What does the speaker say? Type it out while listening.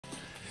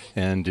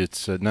And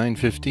it's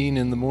 9:15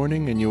 in the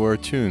morning, and you are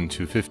tuned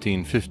to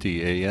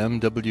 1550 AM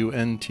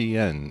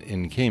WNTN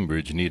in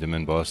Cambridge, Needham,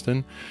 and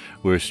Boston.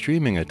 We're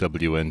streaming at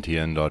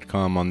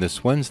WNTN.com on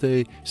this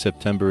Wednesday,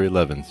 September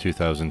 11th,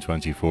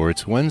 2024.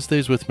 It's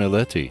Wednesdays with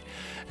Meleti,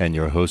 and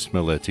your host,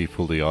 Meleti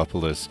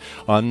Pouliopoulos.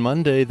 On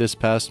Monday, this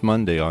past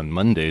Monday, on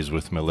Mondays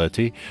with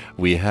Meleti,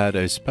 we had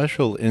a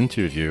special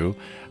interview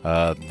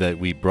that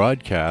we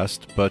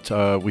broadcast, but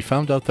we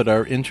found out that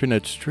our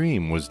internet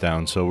stream was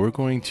down, so we're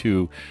going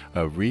to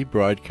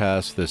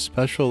rebroadcast this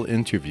special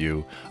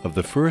interview of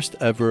the first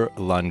ever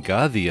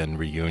Langadian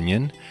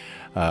reunion.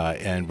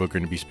 And we're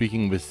going to be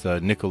speaking with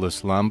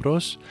Nicholas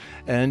Lambros,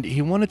 and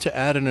he wanted to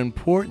add an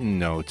important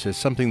note to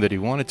something that he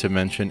wanted to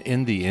mention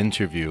in the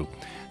interview,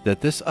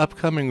 that this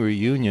upcoming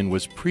reunion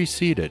was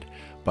preceded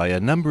by a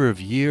number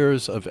of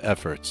years of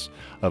efforts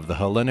of the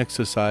Hellenic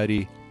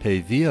Studies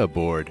Paideia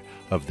board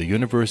of the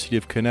University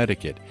of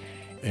Connecticut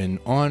in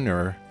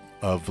honor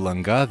of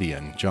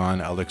Langadian John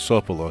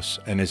Alexopoulos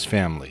and his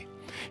family.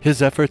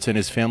 His efforts and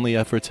his family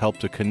efforts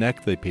helped to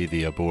connect the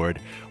Paideia board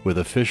with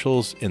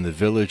officials in the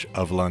village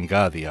of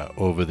Langadia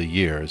over the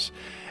years.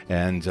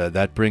 And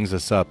that brings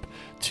us up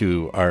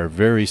to our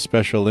very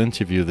special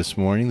interview this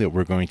morning that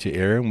we're going to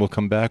air, and we'll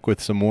come back with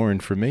some more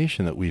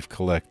information that we've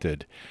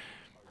collected.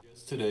 Our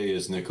guest today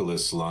is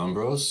Nicholas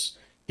Lambros.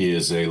 He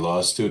is a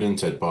law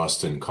student at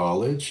Boston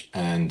College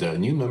and a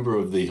new member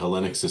of the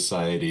Hellenic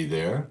Society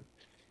there.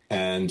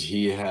 And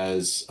he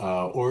has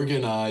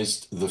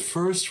organized the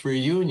first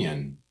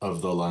reunion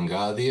of the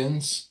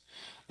Langadians.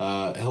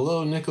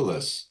 Hello,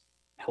 Nicholas.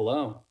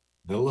 Hello.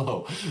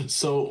 Hello.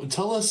 So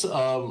tell us,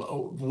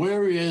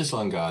 where is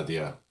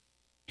Langadia?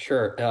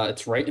 Sure.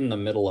 It's right in the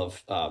middle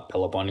of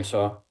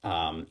Peloponneso,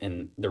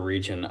 in the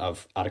region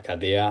of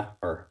Arcadia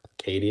or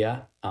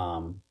Arcadia.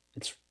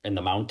 It's in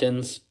the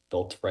mountains,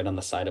 built right on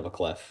the side of a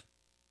cliff.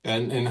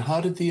 And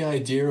how did the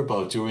idea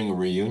about doing a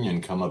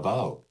reunion come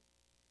about?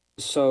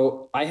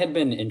 So I had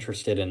been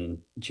interested in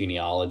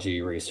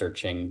genealogy,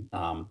 researching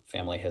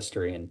family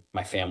history, and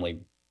my family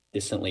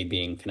distantly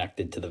being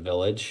connected to the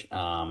village.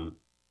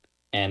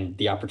 And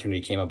the opportunity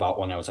came about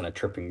when I was on a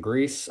trip in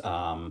Greece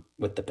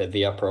with the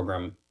Paideia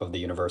program of the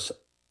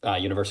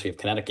University of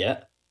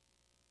Connecticut.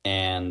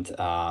 And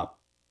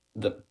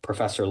the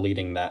professor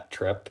leading that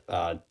trip,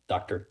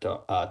 Dr.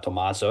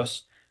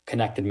 Tomazos,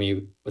 connected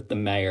me with the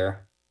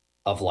mayor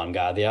of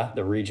Langadia,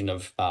 the region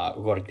of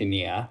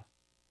Gordinia.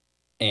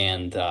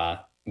 And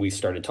we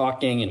started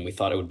talking, and we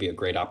thought it would be a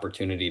great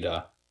opportunity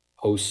to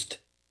host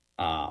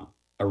a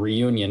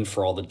reunion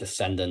for all the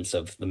descendants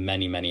of the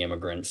many, many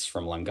immigrants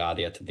from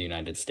Langadia to the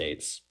United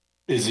States.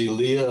 Is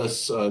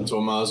Elias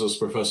Tomazos,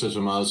 Professor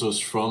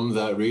Tomazos, from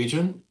that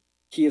region?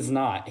 He is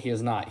not. He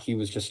is not. He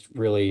was just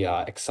really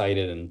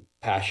excited and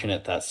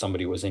passionate that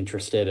somebody was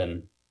interested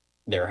in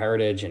their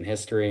heritage and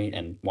history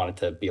and wanted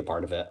to be a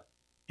part of it.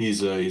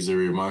 He's a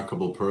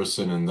remarkable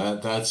person, and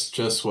that's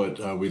just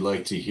what we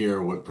like to hear.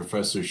 What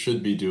professors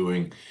should be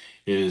doing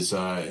is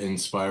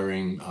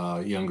inspiring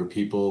younger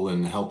people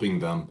and helping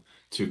them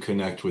to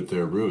connect with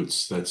their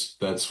roots.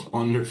 That's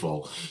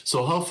wonderful.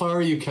 So, how far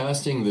are you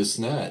casting this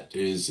net?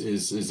 Is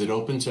it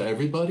open to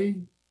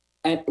everybody?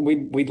 And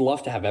we'd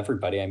love to have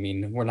everybody. I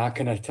mean, we're not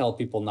going to tell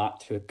people not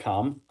to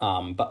come,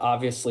 but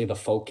obviously the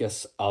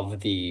focus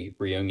of the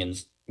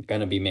reunion's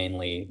going to be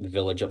mainly the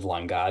village of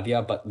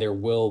Langadia, but there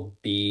will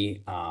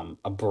be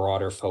a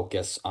broader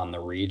focus on the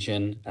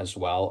region as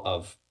well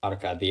of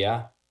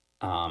Arcadia,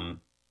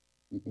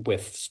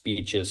 with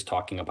speeches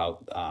talking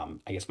about,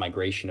 I guess,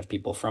 migration of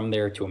people from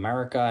there to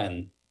America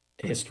and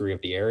the history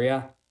of the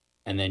area,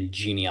 and then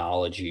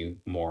genealogy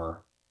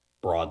more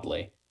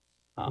broadly.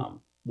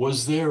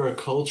 Was there a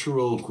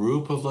cultural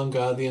group of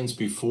Langadians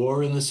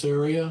before in this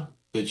area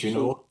that you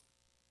know?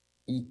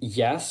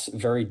 Yes,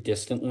 very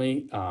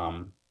distantly.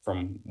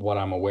 From what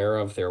I'm aware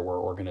of, there were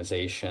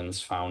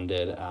organizations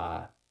founded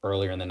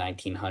earlier in the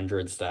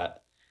 1900s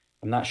that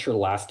I'm not sure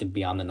lasted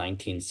beyond the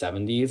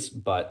 1970s,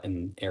 but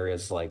in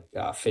areas like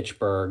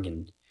Fitchburg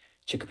and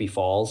Chicopee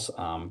Falls,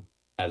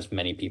 as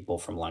many people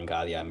from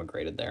Langadia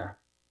immigrated there.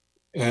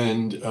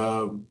 And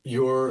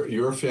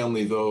your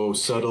family, though,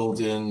 settled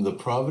in the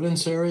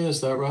Providence area,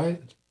 is that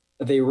right?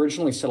 They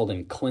originally settled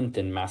in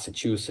Clinton,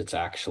 Massachusetts,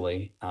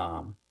 actually.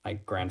 My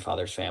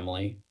grandfather's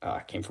family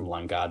came from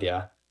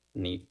Langadia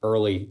in the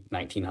early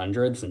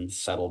 1900s and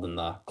settled in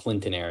the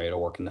Clinton area to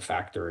work in the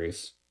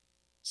factories.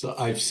 So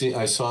I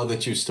saw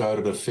that you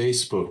started a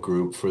Facebook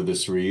group for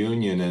this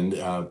reunion, and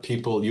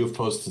you've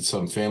posted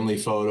some family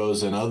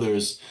photos, and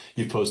others,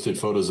 you've posted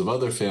photos of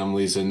other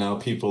families, and now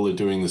people are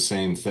doing the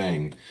same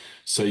thing.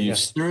 So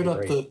Yes, it's been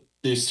great.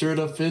 you stirred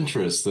up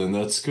interest, and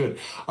that's good.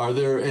 Are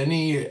there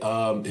any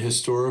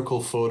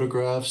historical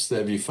photographs?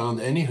 Have you found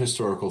any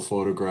historical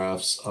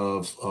photographs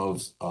of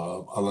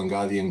a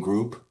Langadian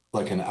group,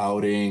 like an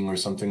outing or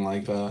something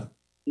like that?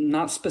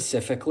 Not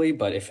specifically,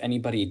 but if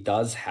anybody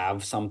does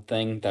have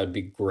something, that would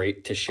be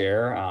great to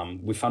share.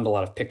 We found a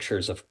lot of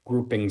pictures of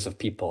groupings of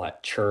people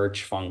at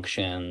church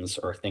functions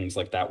or things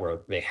like that where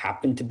they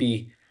happen to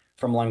be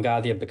from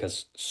Langadia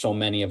because so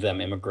many of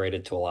them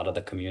immigrated to a lot of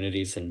the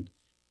communities in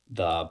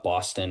the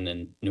Boston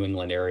and New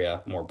England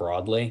area more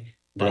broadly,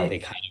 that they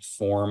Right. kind of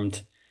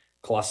formed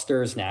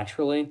clusters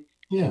naturally.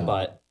 Yeah.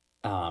 But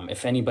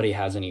if anybody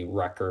has any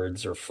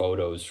records or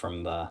photos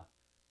from the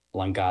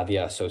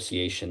Langadia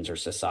associations or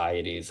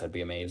societies, that'd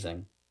be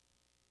amazing.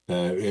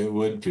 It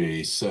would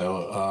be.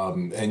 So,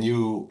 and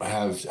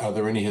are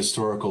there any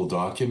historical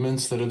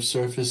documents that have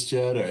surfaced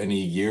yet, or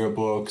any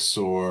yearbooks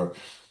or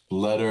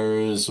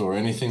letters or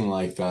anything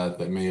like that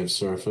that may have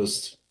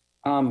surfaced?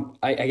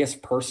 I guess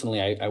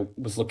personally, I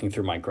was looking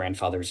through my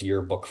grandfather's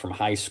yearbook from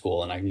high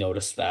school, and I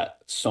noticed that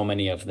so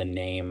many of the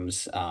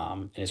names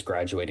in his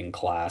graduating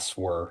class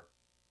were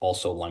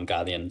also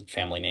Langadian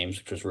family names,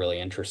 which was really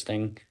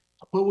interesting.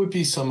 What would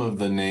be some of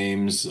the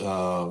names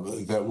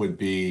that would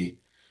be,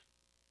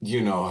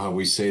 how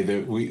we say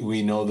that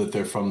we know that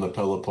they're from the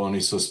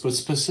Peloponnesus, but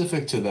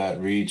specific to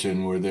that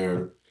region, were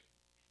there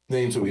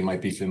names that we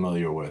might be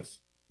familiar with?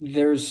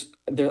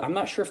 I'm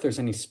not sure if there's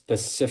any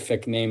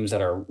specific names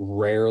that are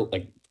rare,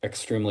 like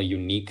extremely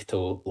unique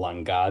to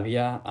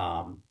Langadia,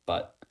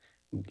 but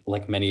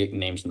like many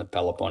names in the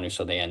Peloponnese,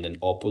 so they end in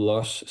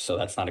Opulos, so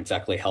that's not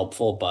exactly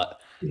helpful,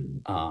 but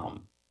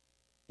um,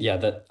 yeah,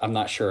 that I'm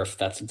not sure if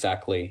that's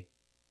exactly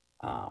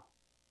uh,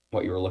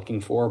 what you were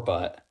looking for,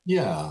 but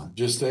Yeah,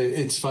 just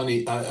it's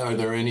funny. Are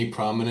there any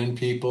prominent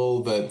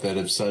people that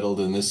have settled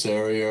in this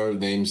area?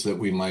 Names that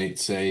we might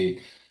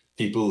say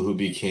people who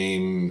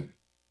became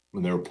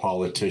when they were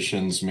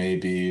politicians,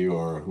 maybe,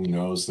 or who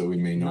knows that we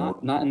may know.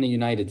 not in the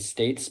United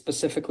States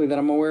specifically that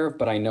I'm aware of,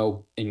 but I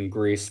know in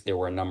Greece there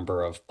were a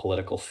number of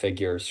political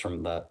figures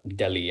from the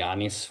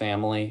Delianis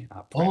family,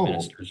 prime Oh,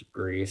 ministers of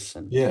Greece,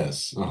 and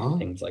yes. Uh-huh.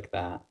 things like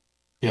that.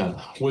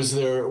 Yeah.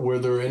 Were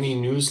there any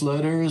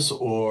newsletters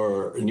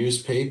or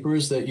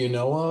newspapers that you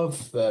know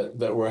of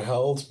that were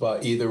held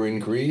by either in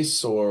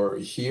Greece or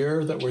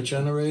here that were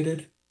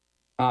generated?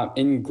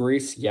 In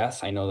Greece,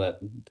 yes, I know that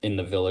in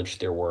the village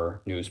there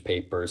were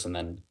newspapers, and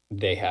then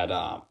they had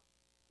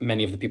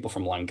many of the people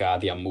from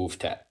Langadia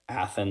moved to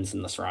Athens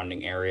and the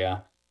surrounding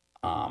area,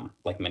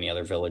 like many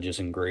other villages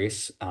in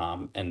Greece,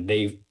 and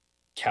they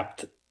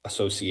kept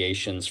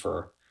associations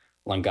for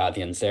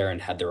Langadians there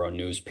and had their own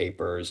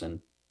newspapers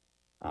and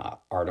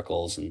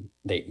articles, and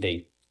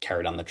they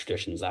carried on the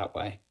traditions that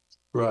way.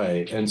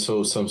 Right. And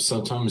so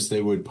sometimes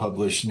they would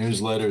publish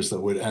newsletters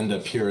that would end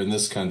up here in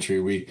this country.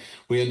 We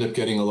end up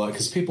getting a lot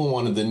because people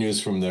wanted the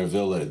news from their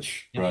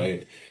village, Mhm.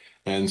 right?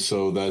 And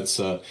so that's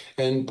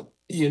and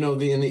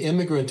the in the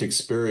immigrant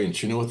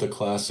experience, you know what the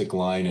classic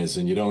line is,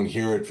 and you don't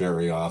hear it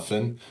very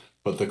often,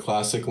 but the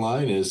classic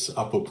line is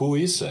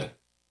Apapuise.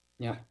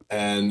 Yeah,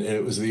 And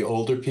it was the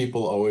older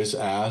people always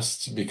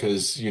asked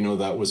because,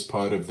 that was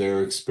part of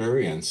their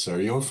experience,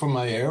 or you're from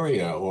my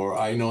area, or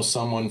I know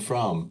someone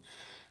from.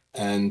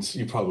 And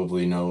you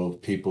probably know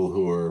people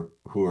who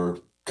are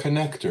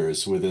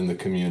connectors within the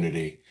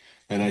community.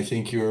 And I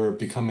think you're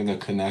becoming a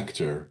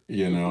connector,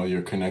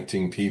 you're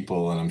connecting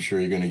people, and I'm sure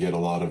you're going to get a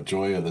lot of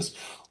joy of this.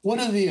 What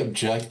are the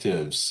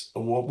objectives?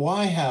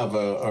 Why have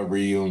a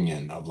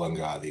reunion of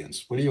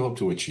Langadians? What do you hope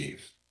to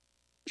achieve?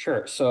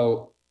 sure.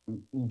 So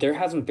there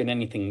hasn't been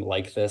anything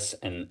like this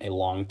in a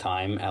long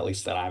time, at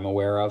least that I'm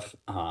aware of.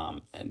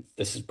 And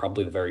this is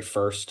probably the very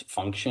first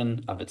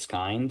function of its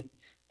kind.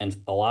 And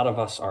a lot of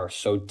us are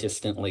so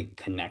distantly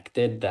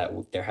connected that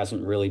there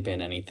hasn't really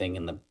been anything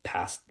in the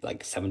past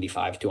like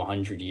 75 to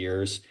 100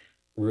 years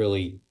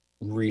really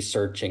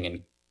researching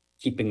and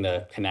keeping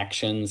the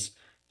connections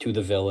to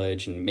the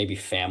village and maybe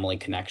family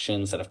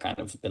connections that have kind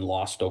of been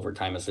lost over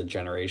time as the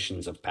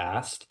generations have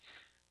passed.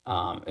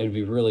 It'd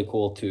be really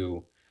cool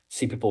to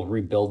see people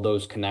rebuild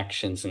those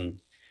connections and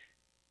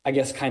I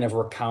guess kind of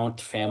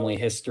recount family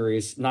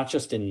histories, not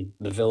just in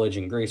the village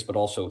in Greece, but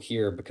also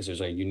here because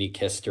there's a unique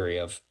history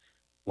of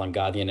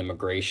Langadian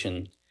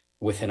immigration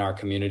within our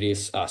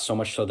communities. So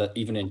much so that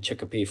even in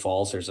Chicopee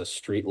Falls, there's a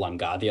street,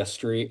 Langadia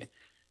Street.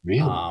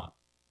 Really? Um,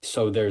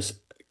 so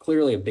there's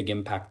clearly a big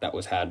impact that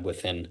was had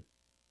within,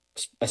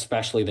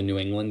 especially the New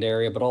England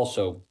area, but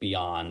also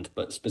beyond,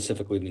 but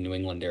specifically the New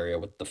England area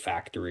with the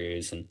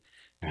factories and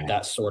Right.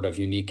 that sort of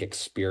unique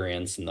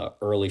experience and the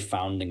early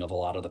founding of a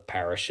lot of the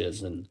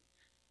parishes in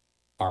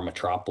our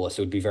metropolis.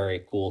 It would be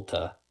very cool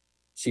to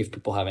see if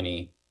people have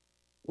any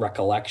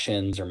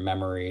recollections or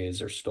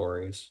memories or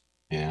stories.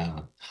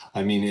 Yeah.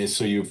 I mean,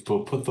 so you've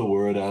put the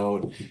word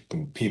out,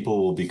 and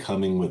people will be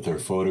coming with their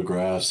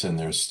photographs and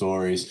their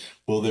stories.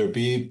 Will there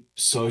be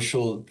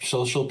social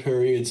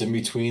periods in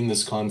between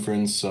this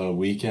conference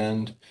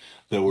weekend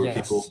that where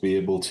people will Yes, be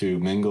able to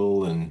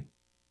mingle and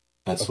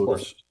that of sort of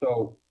thing? course.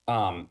 So,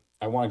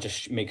 I want to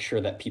just make sure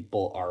that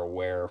people are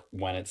aware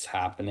when it's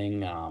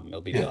happening.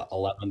 It'll be Yeah, the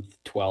 11th,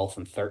 12th,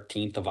 and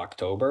 13th of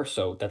October.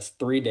 So that's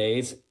 3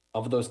 days.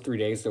 Of those 3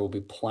 days, there will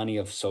be plenty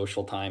of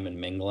social time and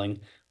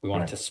mingling. We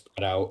want right. to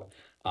spread out,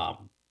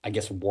 I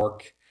guess,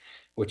 work,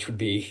 which would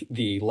be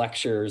the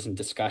lectures and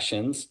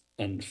discussions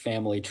and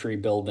family tree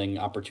building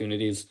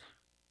opportunities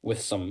with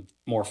some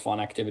more fun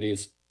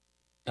activities.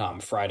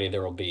 Friday,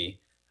 there will be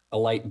a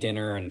light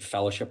dinner and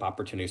fellowship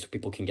opportunity so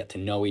people can get to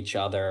know each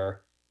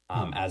other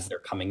Hmm. as they're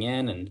coming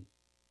in, and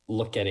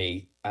look at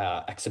a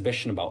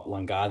exhibition about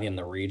Langadia in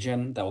the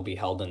region that will be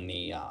held in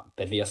the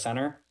Paideia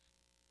Center.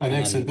 An And then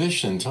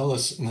exhibition. Tell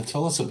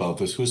us about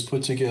this. Who's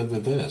put together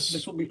this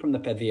this? will be from the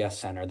Paideia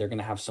Center. They're going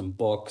to have some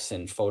books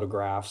and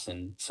photographs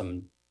and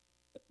some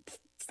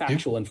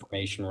factual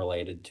information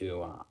related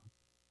to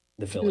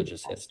the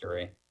village's Beautiful.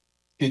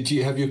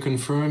 history. Have you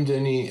confirmed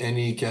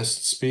any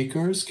guest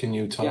speakers? Can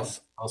you tell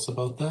Yes. us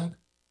about that?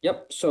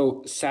 Yep.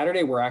 So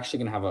Saturday, we're actually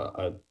going to have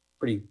a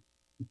pretty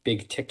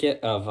big ticket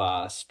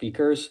of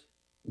speakers.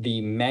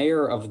 The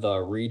mayor of the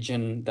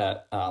region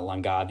that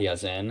Langadia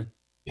is in,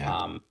 Yeah.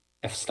 um,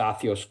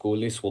 Efstathios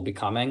Koulis, will be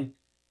coming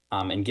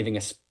and giving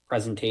a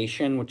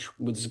presentation, which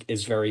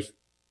is very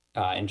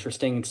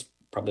interesting. It's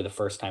probably the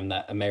first time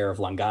that a mayor of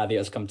Langadia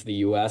has come to the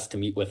U.S. to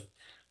meet with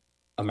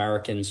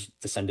Americans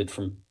descended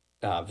from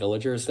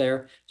villagers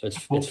there. So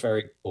it's Well,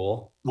 very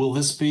cool. will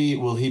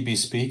he be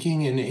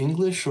speaking in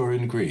English or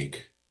in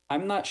Greek?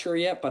 I'm not sure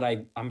yet, but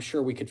I'm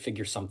sure we could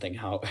figure something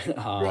out.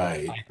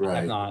 Right, I have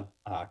right. not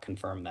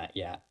confirmed that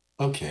yet.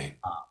 Okay.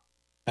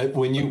 Uh,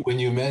 When but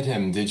you met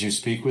him, did you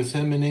speak with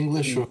him in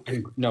English or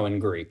no, in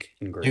Greek,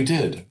 in you Greek.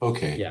 did?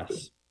 Okay.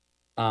 Yes.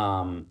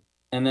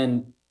 And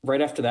then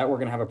right after that, we're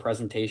going to have a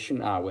presentation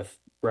with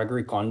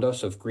Gregory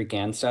Kondos of Greek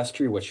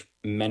ancestry, which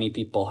many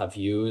people have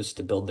used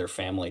to build their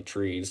family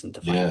trees and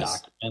to find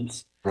Yes.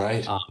 documents.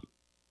 Right. Um,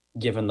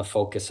 Given the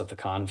focus of the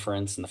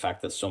conference and the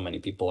fact that so many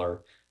people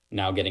are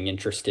now getting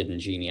interested in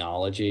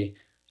genealogy,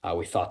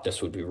 we thought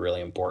this would be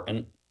really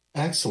important.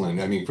 Excellent.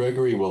 I mean,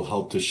 Gregory will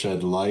help to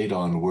shed light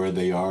on where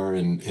they are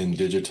in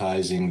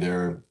digitizing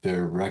their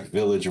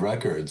village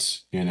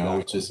records, which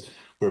Exactly. is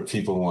where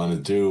people want to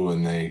do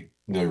when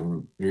they're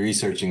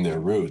researching their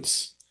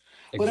roots.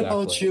 What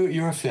about Exactly. you,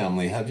 your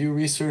family? Have you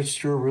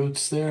researched your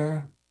roots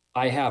there?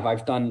 I have.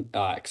 I've done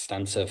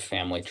extensive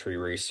family tree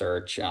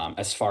research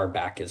as far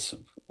back as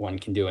one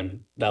can do,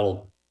 and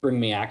that'll bring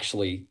me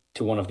actually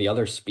to one of the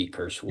other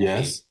speakers who will be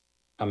Yes.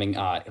 coming,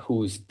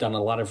 who's done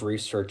a lot of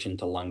research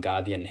into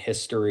Langadian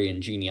history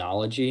and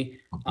genealogy.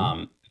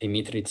 Mhm.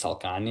 Dimitri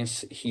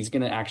Tsalkanis. He's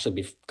going to actually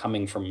be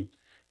coming from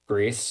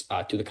Greece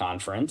to the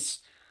conference.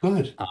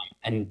 Good.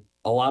 And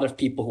a lot of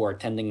people who are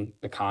attending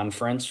the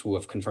conference who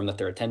have confirmed that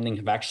they're attending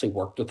have actually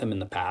worked with him in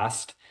the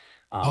past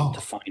to Oh,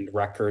 find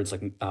records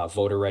like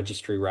voter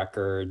registry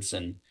records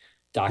and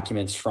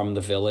documents from the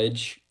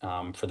village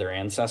for their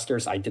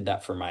ancestors. I did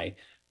that for my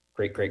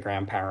great great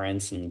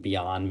grandparents and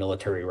beyond,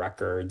 military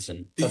records.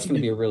 And that's going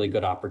to be a really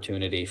good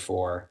opportunity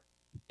for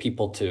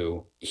people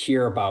to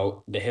hear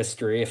about the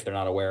history if they're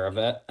not aware of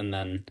it, and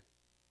then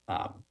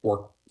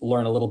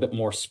learn a little bit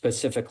more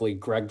specifically.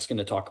 Greg's going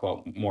to talk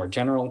about more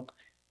general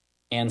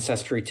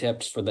ancestry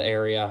tips for the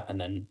area,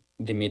 and then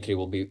Dimitri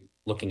will be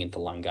looking into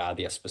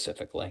Langadia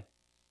specifically.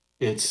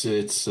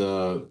 it's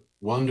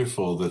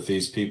wonderful that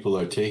these people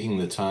are taking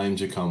the time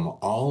to come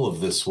all of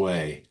this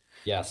way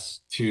Yes,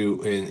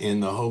 to in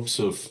the hopes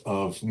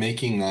of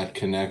making that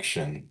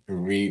connection,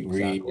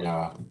 exactly.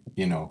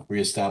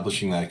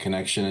 reestablishing that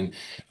connection and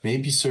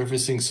maybe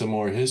surfacing some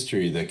more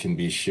history that can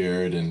be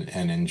shared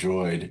and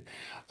enjoyed.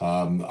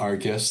 Our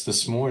guest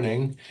this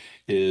morning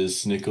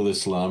is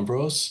Nicholas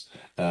Lambros.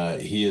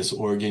 He has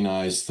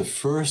organized the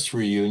first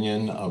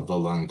reunion of the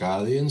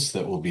Langadians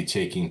that will be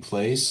taking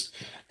place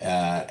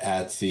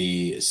at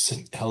the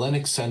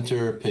Hellenic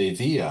Center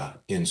Paideia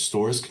in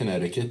Storrs,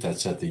 Connecticut.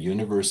 That's at the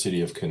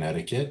University of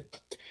Connecticut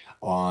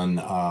on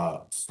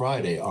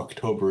Friday,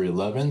 October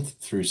 11th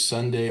through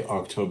Sunday,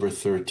 October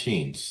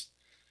 13th.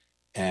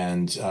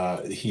 And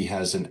he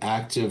has an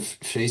active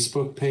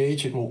Facebook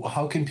page. And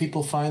how can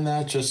people find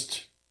that?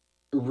 Just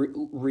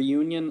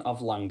Reunion of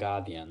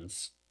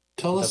Langadians.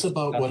 tell us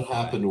about That's what why.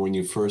 happened when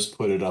you first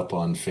put it up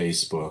on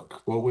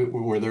Facebook.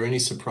 Were there any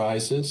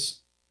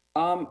surprises?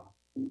 Um,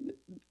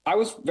 I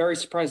was very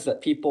surprised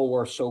that people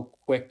were so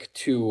quick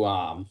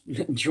to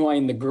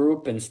join the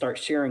group and start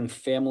sharing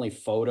family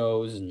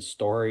photos and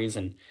stories.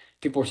 And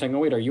people were saying, "Oh,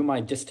 wait, are you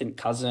my distant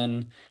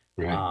cousin?"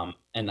 Right.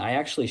 And I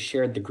actually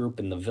shared the group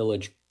in the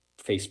village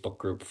Facebook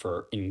group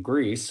for in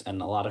Greece,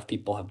 and a lot of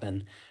people have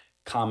been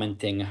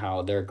commenting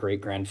how their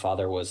great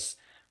grandfather was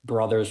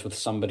brothers with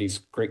somebody's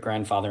great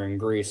grandfather in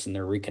Greece, and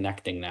they're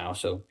reconnecting now.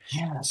 So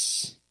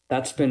Yes.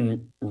 that's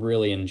been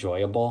really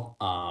enjoyable.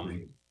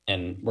 Right.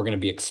 And we're going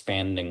to be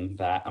expanding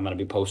that. I'm going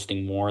to be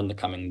posting more in the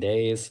coming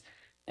days.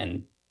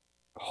 And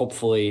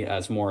hopefully,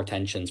 as more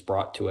attention's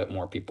brought to it,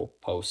 more people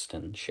post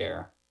and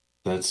share.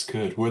 That's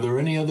good. Were there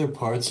any other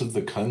parts of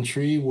the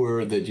country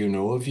where that you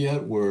know of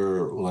yet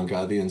where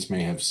Langadians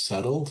may have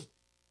settled?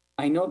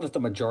 I know that the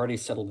majority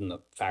settled in the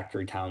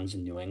factory towns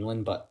in New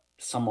England, but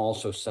some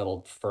also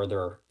settled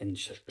further in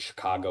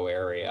Chicago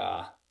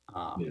area,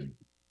 Yeah. in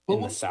the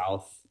Well,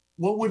 South.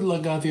 what would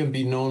Lagadia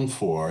be known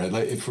for?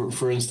 Like,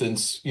 for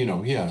instance,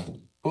 yeah.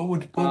 What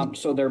would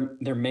So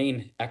their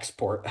main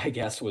export, I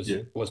guess, was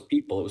yeah. was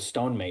people. It was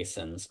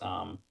stonemasons.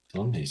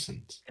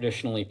 Stonemasons.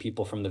 Traditionally,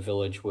 people from the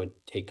village would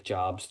take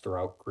jobs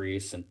throughout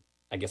Greece, and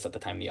I guess at the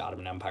time the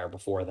Ottoman Empire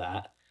before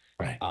that.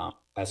 Right.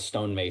 as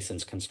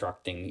stonemasons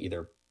constructing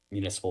either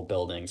municipal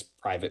buildings,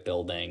 private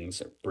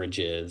buildings,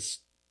 bridges,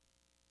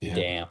 Yeah.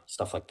 dams,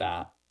 stuff like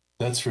that.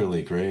 That's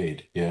really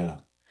great. Yeah.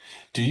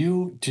 Do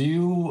you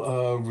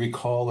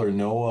recall or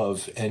know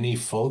of any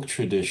folk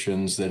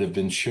traditions that have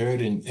been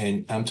shared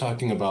and I'm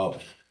talking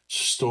about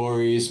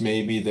stories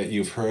maybe that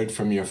you've heard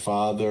from your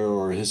father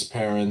or his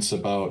parents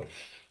about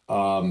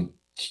um,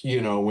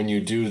 when you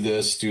do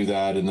this, do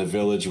that in the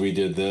village, we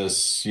did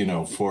this,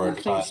 for a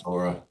Nothing, cut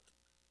or a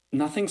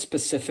nothing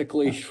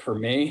specifically for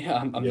me.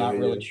 I'm yeah, not yeah.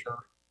 really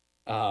sure.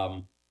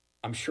 Um,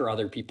 I'm sure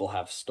other people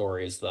have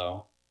stories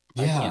though.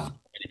 I can't Yeah. think of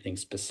anything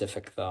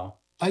specific though.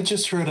 I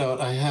just heard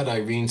out, I had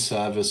Irene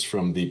Savis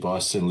from the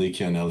Boston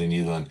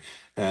Hellenic,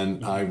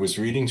 and I Mhm. was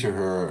reading to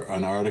her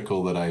an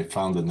article that I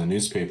found in the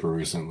newspaper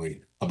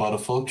recently about a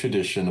folk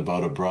tradition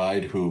about a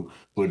bride who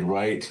would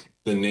write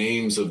the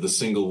names of the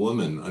single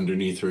woman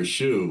underneath her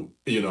shoe,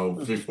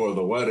 before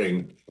the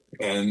wedding,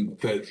 and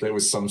that there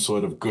was some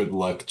sort of good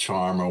luck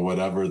charm or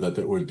whatever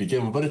that would be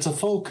given. But it's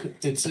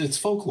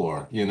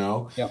folklore,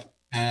 Yeah,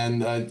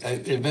 and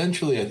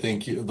eventually, I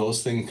think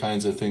those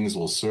kinds of things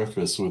will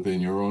surface within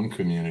your own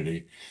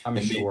community. I'm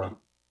And maybe, sure.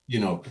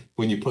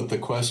 when you put the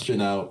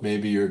question out,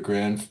 maybe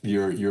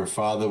your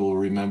father will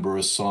remember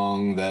a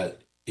song that,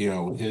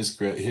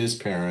 his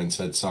parents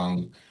had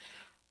sung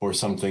or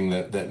something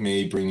that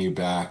may bring you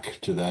back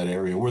to that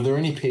area. Were there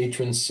any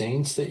patron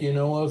saints that you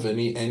know of?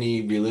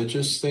 Any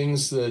religious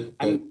things that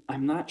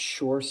I'm not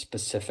sure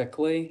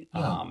specifically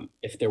yeah,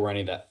 if there were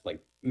any that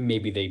like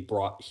maybe they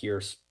brought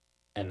here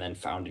and then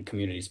founded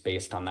communities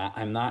based on that.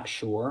 I'm not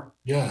sure.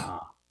 yeah. Uh,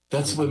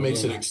 That's I'm what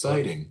makes really it not sure.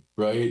 exciting,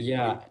 right?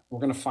 Yeah, we're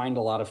gonna find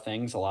a lot of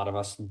things. A lot of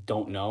us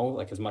don't know.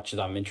 Like as much as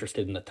I'm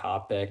interested in the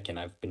topic and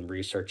I've been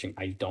researching,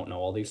 I don't know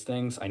all these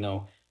things. I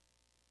know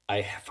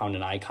I found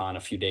an icon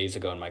a few days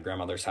ago in my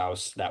grandmother's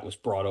house that was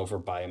brought over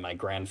by my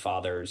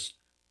grandfather's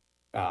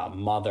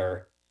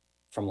mother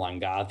from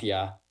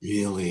Langadia,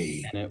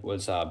 Really? and it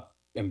was a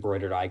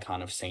embroidered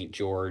icon of Saint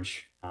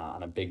George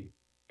on a big,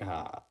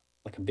 uh,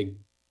 like a big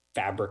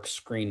fabric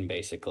screen,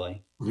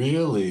 basically.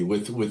 Really?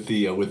 With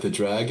the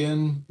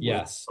dragon?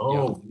 Yes, yep.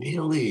 Oh,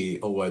 really?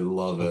 Oh, I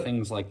love So it.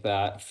 things like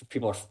that,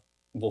 people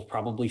will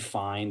probably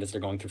find as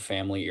they're going through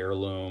family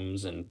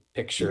heirlooms and Yeah,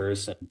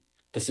 pictures, and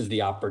this is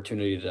the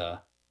opportunity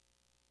to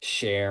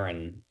share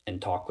and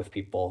talk with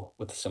people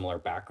with a similar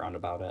background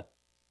about it.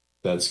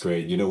 that's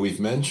great. We've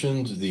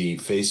mentioned the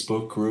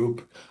Facebook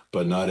group,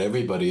 but not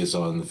everybody is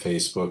on the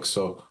Facebook.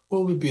 So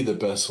what would be the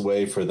best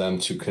way for them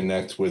to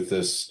connect with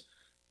this?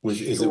 Is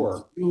it with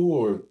Sure. you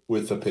or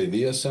with the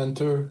Paideia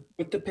Center?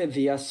 With the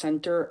Paideia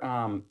Center,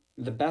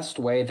 the best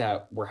way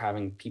that we're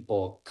having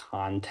people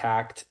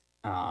contact,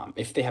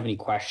 if they have any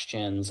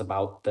questions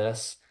about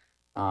this,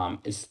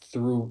 is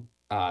through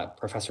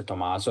Professor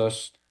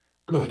Tomazos,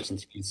 Good.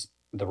 since he's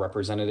the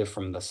representative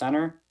from the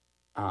center.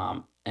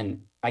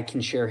 And I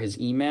can share his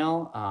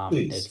email.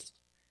 Please. It's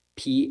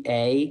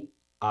PAIDEIA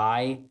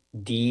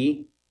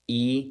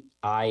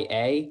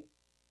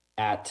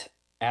at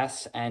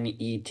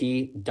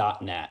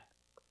snet.net.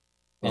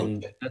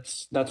 And Okay.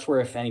 that's where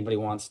if anybody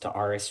wants to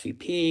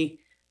RSVP,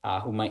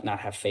 who might not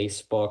have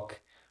Facebook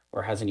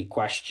or has any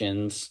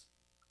questions,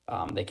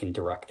 they can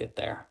direct it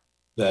there.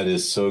 That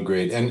is so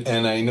great.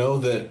 And I know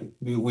that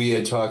we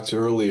had talked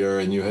earlier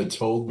and you had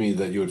told me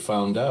that you had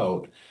found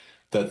out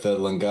that the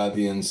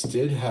Langadians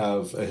did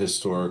have a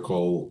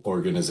historical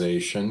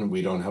organization.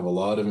 We don't have a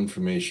lot of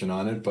information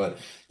on it, but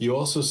you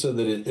also said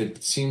that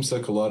it seems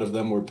like a lot of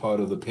them were part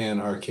of the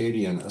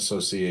Pan-Arcadian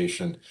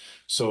Association.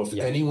 So if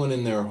Yeah, anyone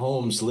in their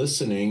homes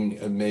listening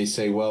may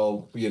say,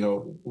 well,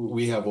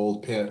 we have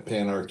old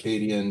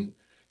Pan-Arcadian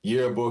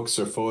yearbooks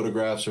or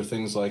photographs or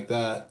things like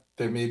that,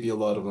 there may be a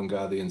lot of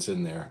Langadians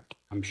in there.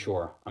 I'm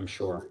sure. I'm So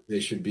sure. they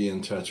should be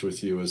in touch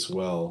with you as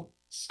well.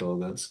 So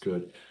that's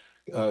good.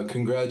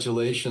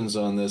 Congratulations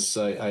on this.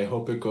 I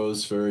hope it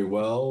goes very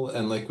well.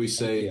 And like we Thank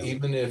say, you.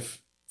 even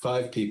if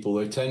 5 people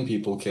or 10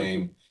 people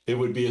came, it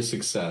would be a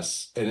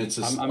success. And it's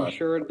a I'm start.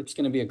 sure it's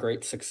going to be a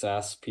great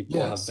success.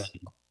 People have been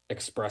Yes,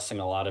 expressing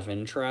a lot of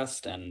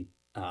interest, and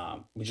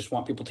we just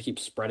want people to keep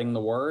spreading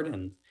the word.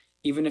 And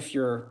even if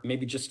you're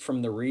maybe just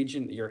from the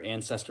region, your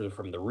ancestors are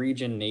from the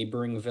region,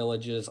 neighboring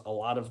villages, a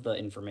lot of the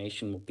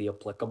information will be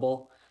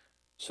applicable.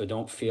 So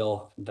don't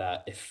feel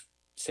that if,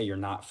 say, you're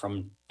not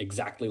from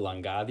exactly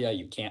Langadia,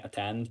 you can't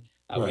attend.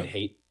 I would right.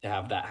 hate to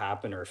have that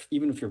happen, or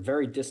even if you're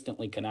very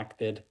distantly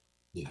connected,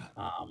 Yeah.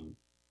 um,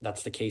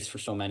 that's the case for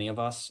so many of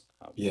us.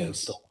 We Yes.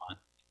 still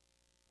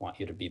want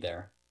you to be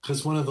there.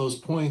 Because one of those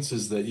points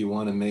is that you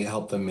want to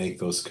help them make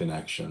those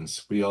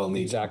connections. We all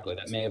need to. Exactly.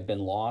 That may have been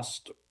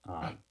lost.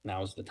 Right.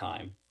 Now's the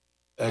time.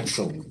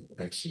 Excellent.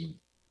 Excellent.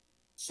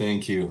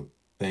 Thank you. Of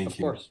Thank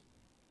you. course.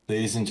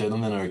 Ladies and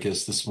gentlemen, our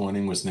guest this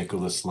morning was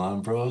Nicholas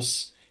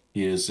Lambros.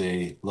 He is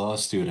a law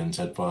student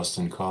at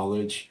Boston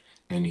College,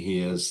 and he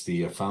is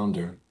the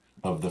founder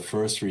of the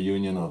first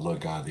reunion of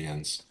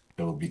Langadians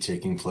that will be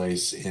taking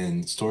place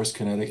in Storrs,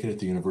 Connecticut, at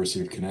the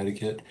University of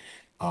Connecticut,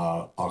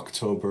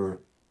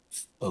 October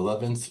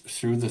 11th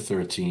through the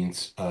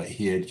 13th.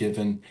 He had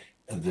given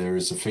There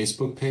is a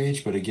Facebook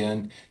page, but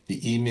again,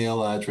 the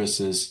email address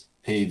is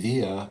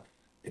Paideia,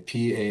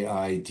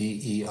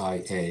 Paideia,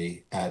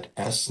 at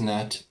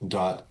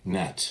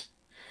snet.net.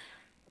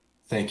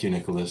 Thank you,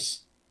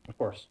 Nicholas. Of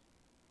course.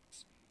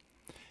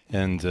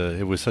 And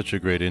it was such a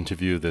great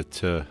interview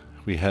that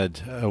we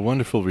had a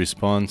wonderful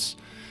response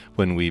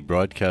when we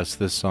broadcast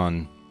this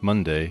on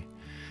Monday.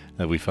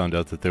 We found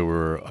out that there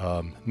were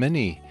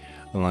many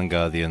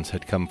Langadians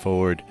had come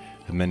forward,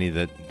 many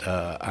that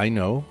I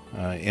know,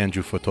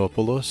 Andrew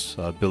Fotopoulos,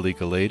 Billy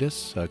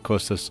Galadis,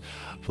 Kostas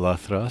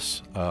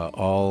Vlathras,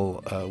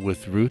 all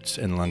with roots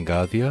in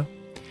Langadia.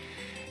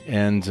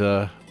 And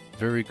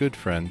very good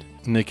friend,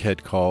 Nick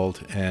had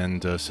called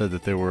and said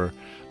that there were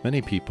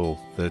many people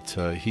that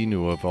he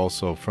knew of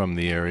also from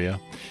the area.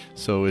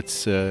 So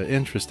it's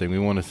interesting. We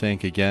want to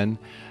thank again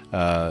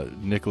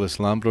Nicholas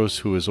Lambros,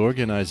 who is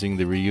organizing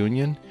the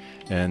reunion,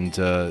 and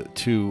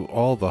to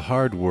all the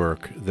hard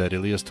work that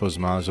Elias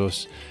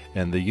Tosmazos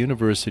and the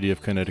University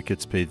of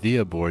Connecticut's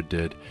Paideia board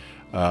did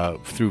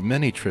through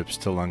many trips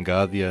to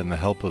Langadia and the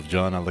help of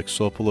John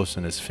Alexopoulos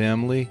and his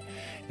family.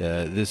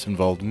 This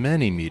involved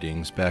many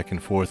meetings back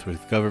and forth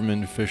with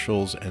government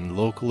officials and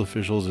local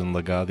officials in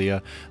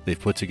Langadia. They've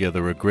put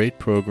together a great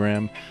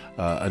program.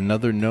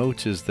 Another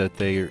note is that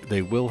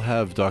they will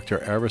have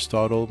Dr.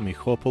 Aristotle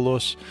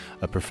Michopoulos,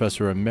 a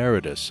professor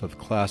emeritus of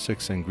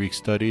classics and Greek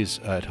studies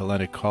at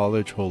Hellenic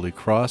College, Holy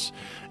Cross.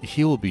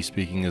 He will be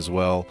speaking as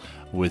well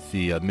with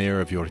the mayor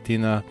of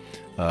Yortina,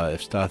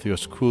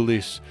 Evstathios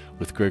Koulis,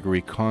 with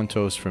Gregory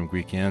Kontos from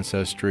Greek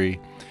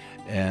ancestry,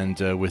 and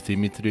with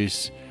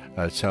Dimitris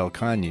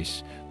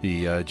Tsalkanis,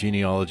 the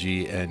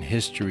genealogy and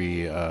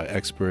history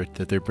expert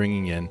that they're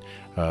bringing in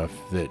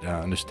that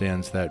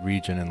understands that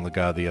region in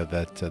Langadia,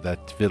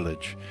 that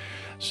village.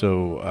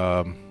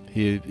 So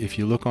if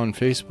you look on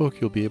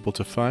Facebook, you'll be able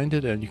to find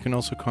it, and you can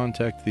also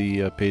contact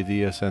the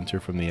Paideia Center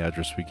from the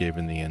address we gave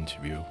in the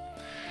interview.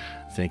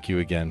 Thank you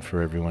again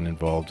for everyone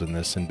involved in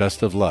this, and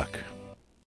best of luck.